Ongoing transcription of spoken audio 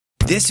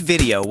This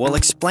video will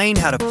explain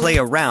how to play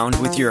around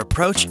with your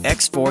Approach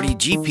X40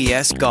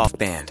 GPS golf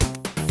band.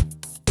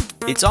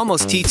 It's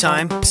almost tee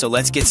time, so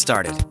let's get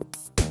started.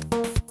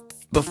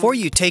 Before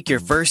you take your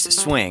first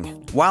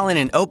swing, while in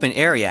an open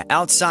area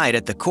outside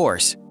at the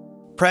course,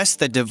 press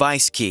the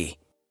device key.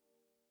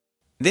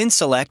 Then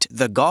select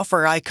the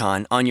golfer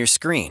icon on your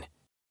screen.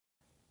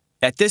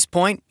 At this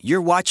point,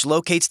 your watch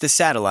locates the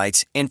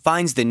satellites and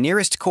finds the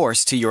nearest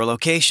course to your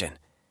location.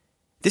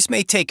 This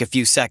may take a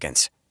few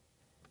seconds.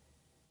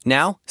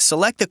 Now,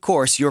 select the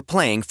course you're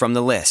playing from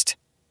the list.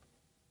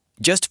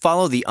 Just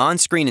follow the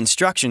on-screen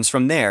instructions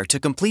from there to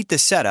complete the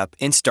setup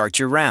and start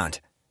your round.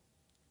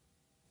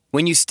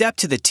 When you step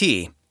to the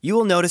tee, you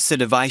will notice the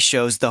device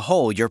shows the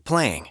hole you're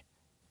playing.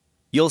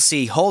 You'll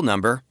see hole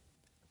number,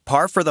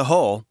 par for the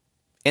hole,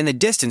 and the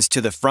distance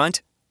to the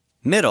front,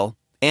 middle,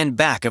 and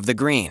back of the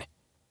green.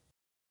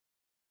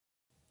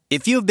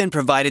 If you have been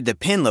provided the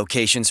pin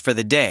locations for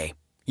the day,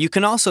 you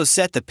can also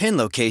set the pin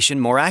location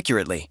more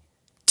accurately.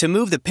 To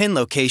move the pin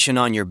location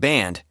on your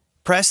band,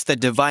 press the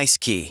device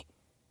key.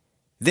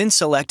 Then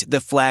select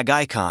the flag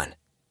icon.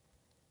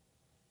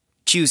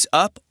 Choose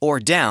up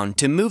or down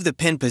to move the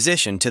pin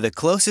position to the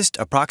closest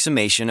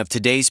approximation of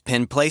today's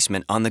pin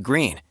placement on the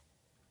green.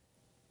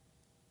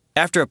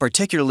 After a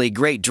particularly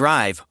great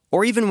drive,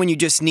 or even when you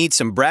just need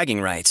some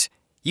bragging rights,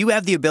 you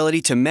have the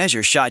ability to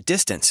measure shot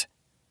distance.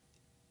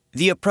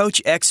 The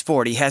Approach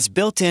X40 has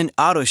built-in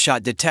auto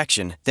shot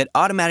detection that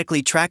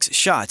automatically tracks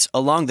shots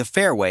along the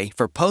fairway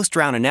for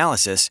post-round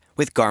analysis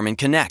with Garmin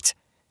Connect.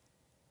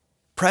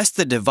 Press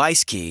the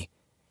device key,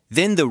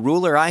 then the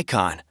ruler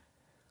icon.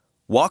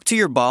 Walk to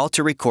your ball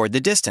to record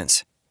the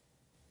distance.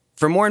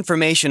 For more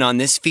information on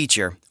this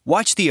feature,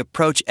 watch the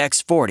Approach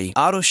X40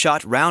 Auto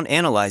Shot Round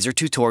Analyzer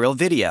tutorial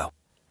video.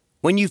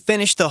 When you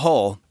finish the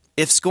hole,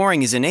 if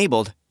scoring is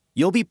enabled,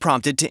 you'll be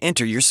prompted to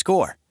enter your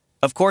score.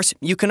 Of course,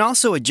 you can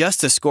also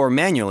adjust the score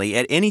manually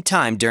at any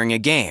time during a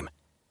game.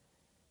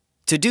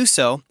 To do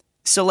so,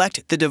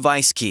 select the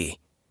device key,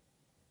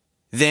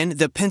 then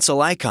the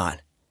pencil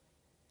icon.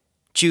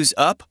 Choose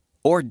up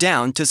or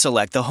down to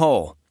select the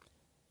hole,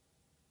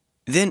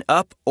 then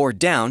up or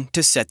down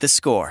to set the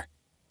score.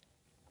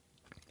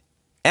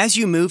 As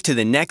you move to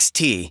the next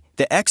tee,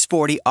 the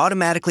X40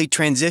 automatically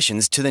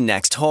transitions to the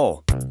next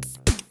hole.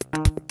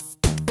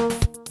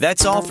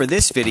 That's all for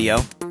this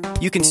video.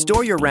 You can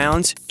store your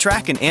rounds,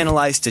 track and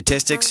analyze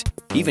statistics,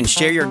 even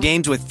share your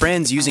games with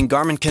friends using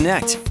Garmin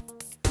Connect.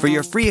 For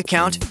your free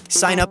account,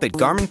 sign up at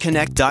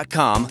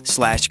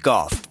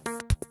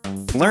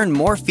garminconnect.com/golf. Learn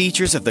more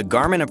features of the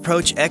Garmin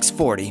Approach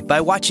X40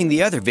 by watching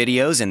the other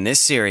videos in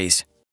this series.